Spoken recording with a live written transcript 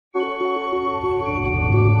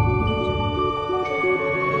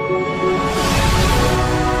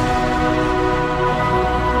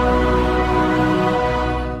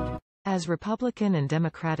As Republican and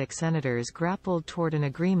Democratic senators grappled toward an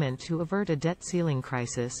agreement to avert a debt ceiling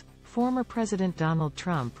crisis, former President Donald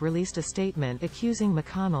Trump released a statement accusing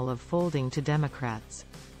McConnell of folding to Democrats.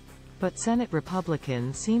 But Senate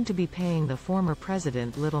Republicans seem to be paying the former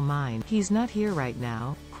president little mind. "He's not here right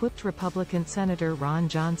now," quipped Republican Senator Ron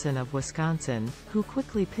Johnson of Wisconsin, who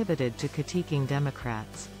quickly pivoted to critiquing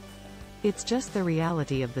Democrats. "It's just the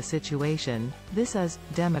reality of the situation. This is,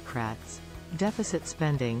 Democrats. Deficit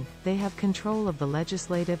spending, they have control of the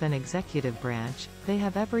legislative and executive branch, they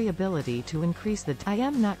have every ability to increase the I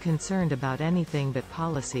am not concerned about anything but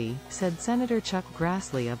policy," said Senator Chuck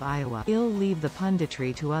Grassley of Iowa. "I'll leave the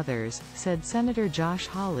punditry to others," said Senator Josh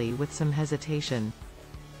Hawley with some hesitation.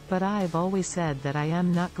 "But I've always said that I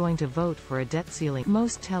am not going to vote for a debt ceiling."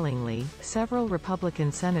 Most tellingly, several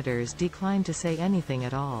Republican senators declined to say anything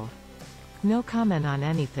at all. "No comment on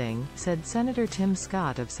anything," said Senator Tim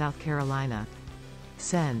Scott of South Carolina.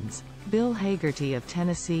 Sens. Bill Hagerty of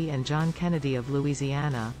Tennessee and John Kennedy of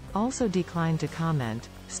Louisiana also declined to comment,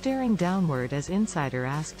 staring downward as Insider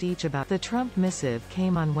asked each about. The Trump missive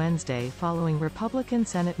came on Wednesday following Republican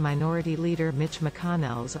Senate Minority Leader Mitch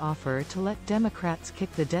McConnell's offer to let Democrats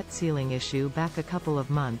kick the debt ceiling issue back a couple of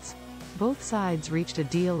months. Both sides reached a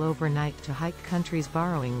deal overnight to hike country's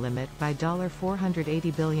borrowing limit by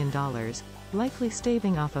 $480 billion, likely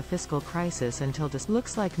staving off a fiscal crisis until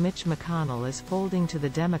Looks like Mitch McConnell is folding to the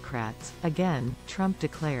Democrats, again, Trump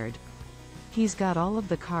declared. "He's got all of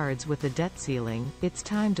the cards with the debt ceiling, it's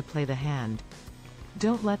time to play the hand.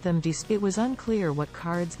 Don't let them It was unclear what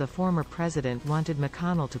cards the former president wanted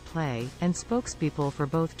McConnell to play, and spokespeople for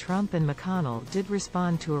both Trump and McConnell did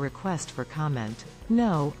respond to a request for comment.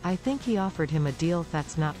 "No, I think he offered him a deal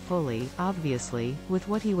that's not fully, obviously, with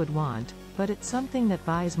what he would want, but it's something that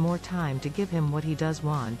buys more time to give him what he does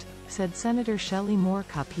want," said Senator Shelley Moore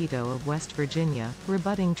Capito of West Virginia,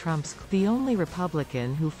 rebutting Trump's. The only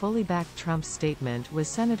Republican who fully backed Trump's statement was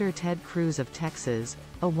Senator Ted Cruz of Texas,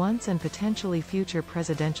 a once and potentially future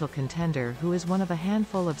presidential contender who is one of a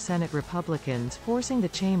handful of Senate Republicans forcing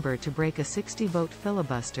the chamber to break a 60-vote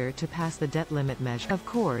filibuster to pass the debt limit measure. Of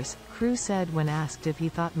course, Cruz said when asked if he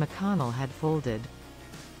thought McConnell had folded.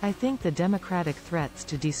 "I think the Democratic threats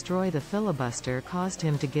to destroy the filibuster caused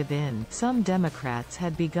him to give in." Some Democrats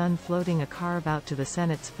had begun floating a carve-out to the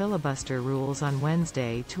Senate's filibuster rules on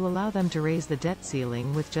Wednesday to allow them to raise the debt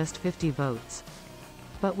ceiling with just 50 votes.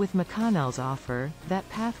 But with McConnell's offer, that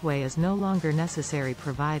pathway is no longer necessary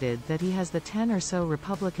provided that he has the 10 or so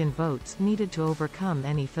Republican votes needed to overcome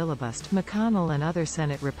any filibuster. McConnell and other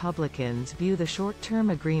Senate Republicans view the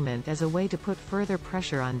short-term agreement as a way to put further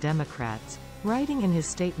pressure on Democrats, writing in his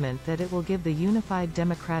statement that it will give the unified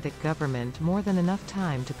Democratic government more than enough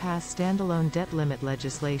time to pass standalone debt limit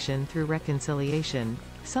legislation through reconciliation,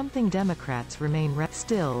 something Democrats remain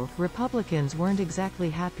Still, Republicans weren't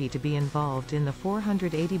exactly happy to be involved in the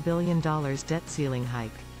 $480 billion debt ceiling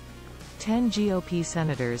hike. 10 GOP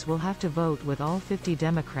senators will have to vote with all 50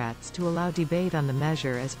 Democrats to allow debate on the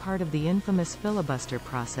measure as part of the infamous filibuster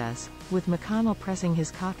process, with McConnell pressing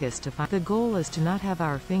his caucus to find. "The goal is to not have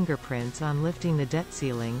our fingerprints on lifting the debt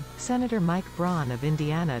ceiling," Senator Mike Braun of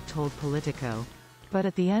Indiana told Politico. But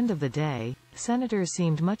at the end of the day, senators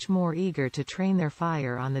seemed much more eager to train their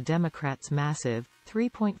fire on the Democrats' massive,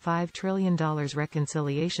 $3.5 trillion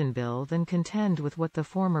reconciliation bill than contend with what the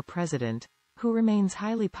former president, who remains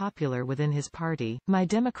highly popular within his party. "My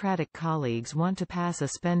Democratic colleagues want to pass a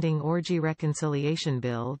spending orgy reconciliation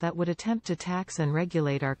bill that would attempt to tax and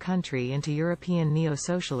regulate our country into European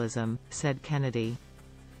neo-socialism," said Kennedy.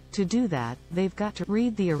 "To do that, they've got to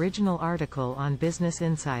read the original article on Business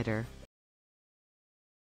Insider."